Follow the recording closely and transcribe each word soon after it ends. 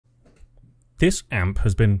This amp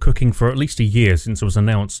has been cooking for at least a year since it was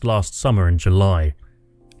announced last summer in July.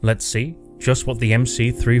 Let's see just what the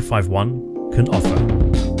MC351 can offer.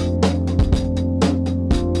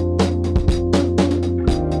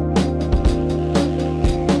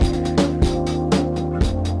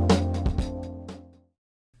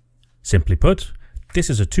 Simply put,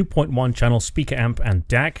 this is a 2.1 channel speaker amp and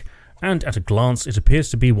DAC, and at a glance it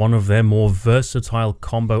appears to be one of their more versatile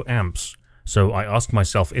combo amps. So I ask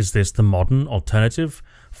myself, is this the modern alternative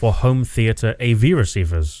for home theater AV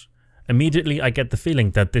receivers? Immediately I get the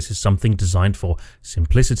feeling that this is something designed for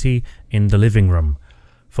simplicity in the living room.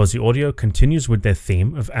 Fosi Audio continues with their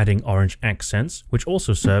theme of adding orange accents, which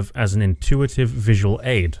also serve as an intuitive visual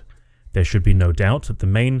aid. There should be no doubt that the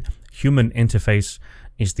main human interface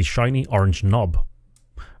is the shiny orange knob.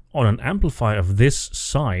 On an amplifier of this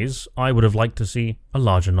size, I would have liked to see a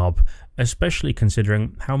larger knob, especially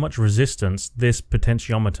considering how much resistance this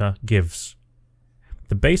potentiometer gives.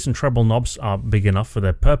 The bass and treble knobs are big enough for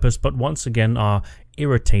their purpose, but once again are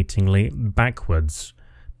irritatingly backwards.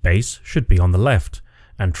 Bass should be on the left,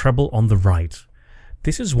 and treble on the right.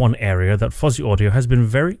 This is one area that Fosi Audio has been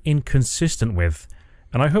very inconsistent with,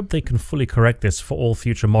 and I hope they can fully correct this for all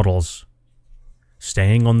future models.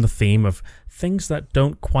 Staying on the theme of things that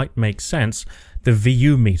don't quite make sense, the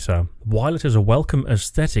VU meter, while it is a welcome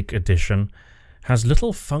aesthetic addition, has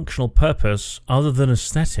little functional purpose other than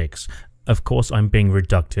aesthetics. Of course, I'm being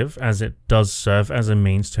reductive, as it does serve as a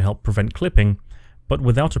means to help prevent clipping, but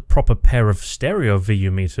without a proper pair of stereo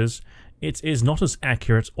VU meters, it is not as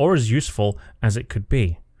accurate or as useful as it could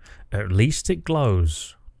be. At least it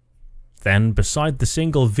glows. Then, beside the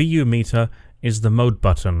single VU meter, is the mode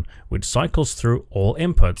button, which cycles through all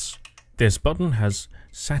inputs. This button has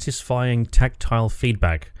satisfying tactile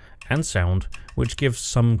feedback and sound, which gives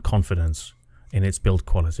some confidence in its build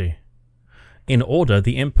quality. In order,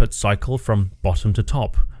 the inputs cycle from bottom to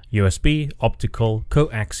top: USB, optical,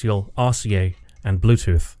 coaxial, RCA, and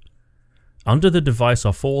Bluetooth. Under the device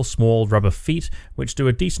are 4 small rubber feet, which do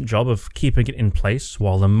a decent job of keeping it in place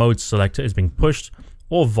while the mode selector is being pushed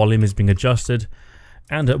or volume is being adjusted.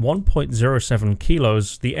 And at 1.07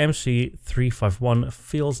 kilos, the MC351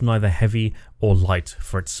 feels neither heavy or light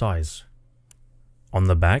for its size. On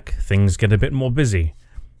the back, things get a bit more busy.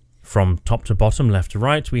 From top to bottom, left to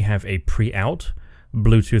right, we have a pre-out,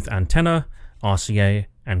 Bluetooth antenna, RCA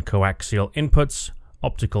and coaxial inputs,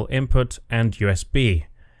 optical input, and USB.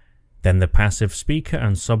 Then the passive speaker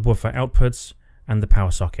and subwoofer outputs, and the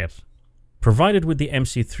power socket. Provided with the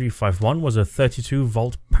MC351 was a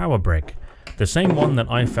 32-volt power brick, the same one that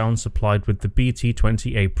I found supplied with the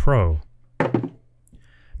BT20A Pro.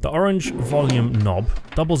 The orange volume knob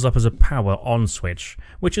doubles up as a power on switch,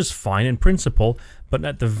 which is fine in principle, but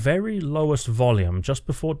at the very lowest volume, just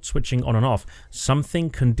before switching on and off, something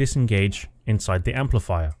can disengage inside the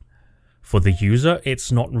amplifier. For the user,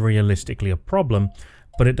 it's not realistically a problem,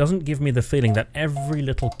 but it doesn't give me the feeling that every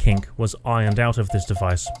little kink was ironed out of this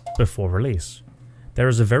device before release. There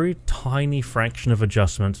is a very tiny fraction of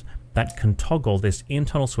adjustment that can toggle this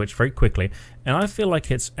internal switch very quickly, and I feel like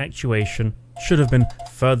its actuation should have been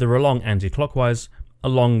further along anti-clockwise,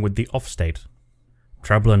 along with the off state.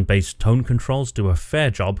 Treble and bass tone controls do a fair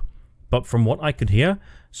job, but from what I could hear,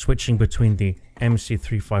 switching between the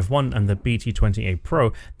MC351 and the BT20A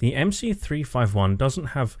Pro, the MC351 doesn't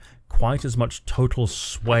have quite as much total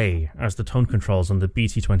sway as the tone controls on the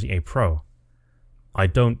BT20A Pro. I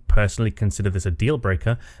don't personally consider this a deal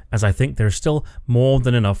breaker, as I think there is still more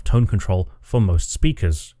than enough tone control for most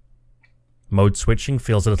speakers. Mode switching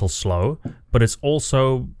feels a little slow, but it's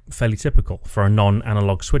also fairly typical for a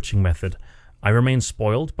non-analog switching method. I remain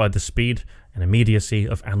spoiled by the speed and immediacy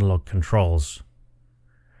of analog controls.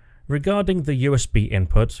 Regarding the USB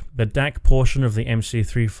input, the DAC portion of the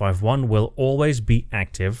MC351 will always be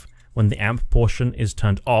active when the amp portion is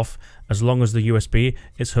turned off, as long as the USB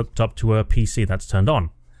is hooked up to a PC that's turned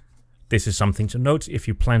on. This is something to note. If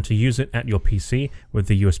you plan to use it at your PC with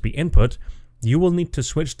the USB input, you will need to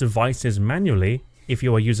switch devices manually if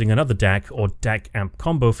you are using another DAC or DAC amp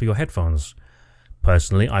combo for your headphones.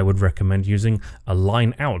 Personally, I would recommend using a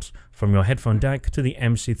line out from your headphone DAC to the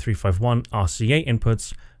MC351 RCA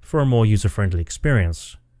inputs for a more user-friendly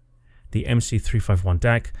experience. The MC351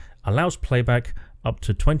 DAC allows playback up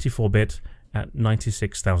to 24-bit at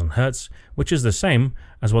 96,000 Hz, which is the same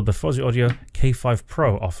as what the Fosi Audio K5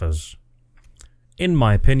 Pro offers. In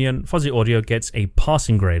my opinion, Fosi Audio gets a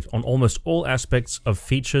passing grade on almost all aspects of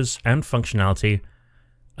features and functionality,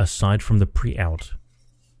 aside from the pre-out.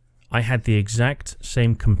 I had the exact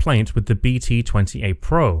same complaint with the BT20A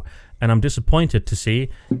Pro, and I'm disappointed to see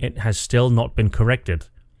it has still not been corrected.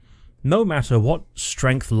 No matter what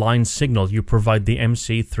strength line signal you provide the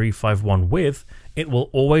MC351 with, it will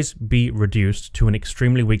always be reduced to an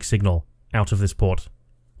extremely weak signal out of this port.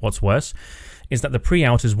 What's worse is that the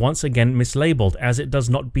pre-out is once again mislabeled, as it does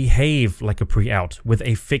not behave like a pre-out with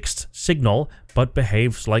a fixed signal, but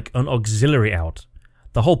behaves like an auxiliary out.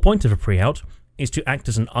 The whole point of a pre-out is to act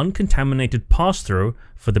as an uncontaminated pass-through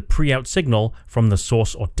for the pre-out signal from the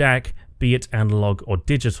source or DAC, be it analog or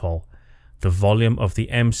digital. The volume of the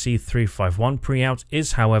MC351 pre-out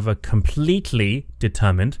is, however, completely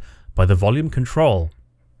determined by the volume control,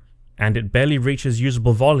 and it barely reaches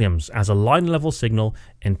usable volumes as a line level signal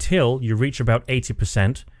until you reach about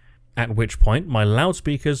 80%, at which point my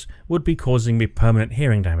loudspeakers would be causing me permanent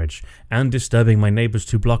hearing damage and disturbing my neighbors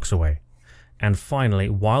 2 blocks away. And finally,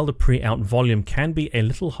 while the pre-out volume can be a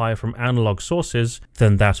little higher from analog sources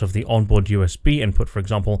than that of the onboard USB input, for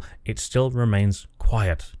example, it still remains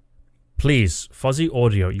quiet. Please, Fosi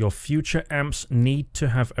Audio, your future amps need to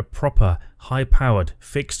have a proper, high-powered,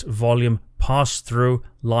 fixed volume pass-through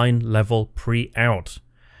line level pre-out.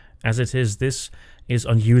 As it is, this is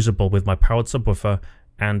unusable with my powered subwoofer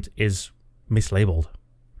and is mislabeled.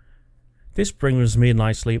 This brings me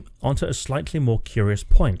nicely onto a slightly more curious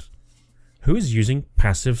point. Who is using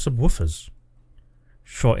passive subwoofers?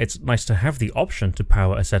 Sure, it's nice to have the option to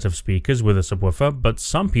power a set of speakers with a subwoofer, but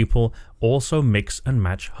some people also mix and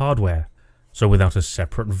match hardware. So without a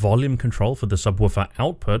separate volume control for the subwoofer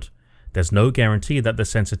output, there's no guarantee that the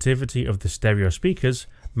sensitivity of the stereo speakers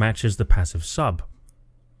matches the passive sub.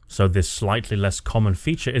 So this slightly less common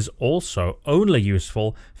feature is also only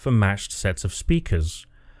useful for matched sets of speakers.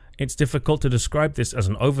 It's difficult to describe this as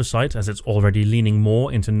an oversight, as it's already leaning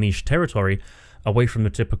more into niche territory, away from the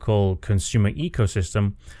typical consumer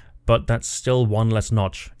ecosystem, but that's still one less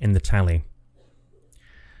notch in the tally.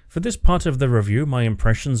 For this part of the review, my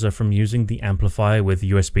impressions are from using the amplifier with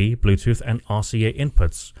USB, Bluetooth and RCA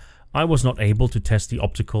inputs. I was not able to test the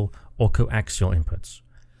optical or coaxial inputs.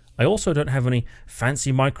 I also don't have any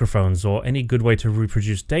fancy microphones or any good way to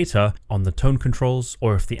reproduce data on the tone controls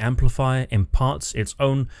or if the amplifier imparts its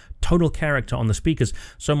own tonal character on the speakers,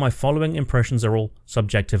 so my following impressions are all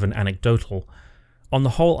subjective and anecdotal. On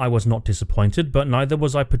the whole, I was not disappointed, but neither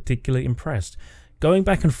was I particularly impressed. Going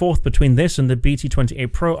back and forth between this and the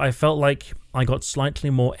BT28 Pro, I felt like I got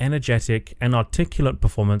slightly more energetic and articulate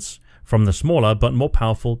performance from the smaller but more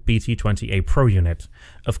powerful BT28 Pro unit.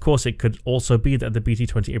 Of course, it could also be that the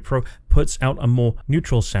BT28 Pro puts out a more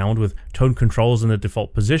neutral sound with tone controls in the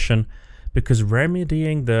default position, because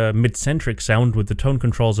remedying the mid-centric sound with the tone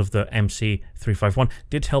controls of the MC351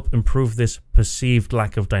 did help improve this perceived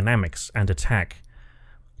lack of dynamics and attack.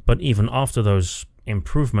 But even after those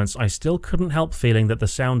improvements, I still couldn't help feeling that the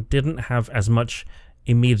sound didn't have as much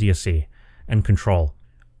immediacy and control,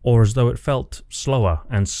 or as though it felt slower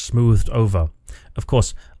and smoothed over. Of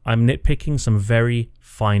course, I'm nitpicking some very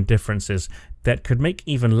fine differences that could make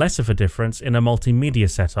even less of a difference in a multimedia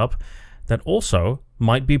setup that also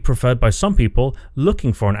might be preferred by some people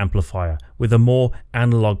looking for an amplifier with a more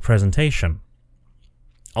analog presentation.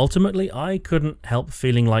 Ultimately, I couldn't help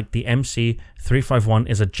feeling like the MC351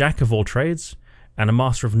 is a jack of all trades and a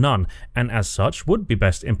master of none, and as such would be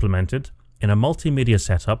best implemented in a multimedia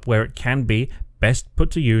setup where it can be best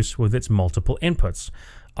put to use with its multiple inputs,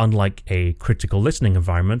 unlike a critical listening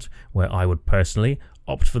environment where I would personally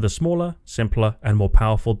opt for the smaller, simpler, and more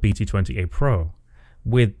powerful BT28 Pro.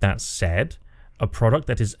 With that said, a product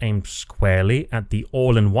that is aimed squarely at the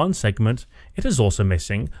all-in-one segment, it is also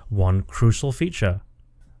missing one crucial feature: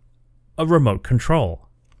 a remote control.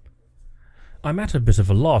 I'm at a bit of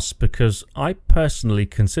a loss because I personally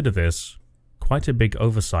consider this quite a big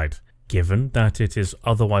oversight. Given that it is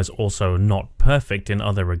otherwise also not perfect in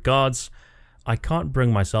other regards, I can't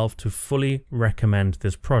bring myself to fully recommend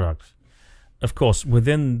this product. Of course,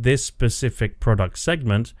 within this specific product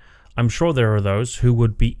segment, I'm sure there are those who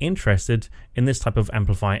would be interested in this type of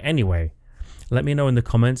amplifier anyway. Let me know in the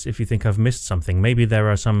comments if you think I've missed something. Maybe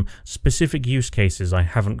there are some specific use cases I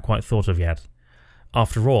haven't quite thought of yet.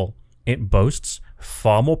 After all, it boasts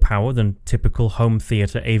far more power than typical home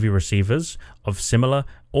theater AV receivers of similar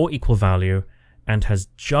or equal value, and has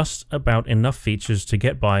just about enough features to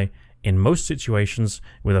get by in most situations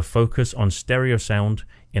with a focus on stereo sound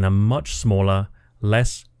in a much smaller,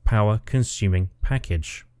 less power-consuming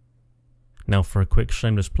package. Now for a quick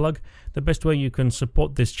shameless plug, the best way you can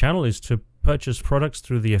support this channel is to purchase products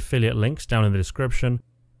through the affiliate links down in the description.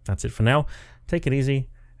 That's it for now. Take it easy,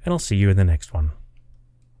 and I'll see you in the next one.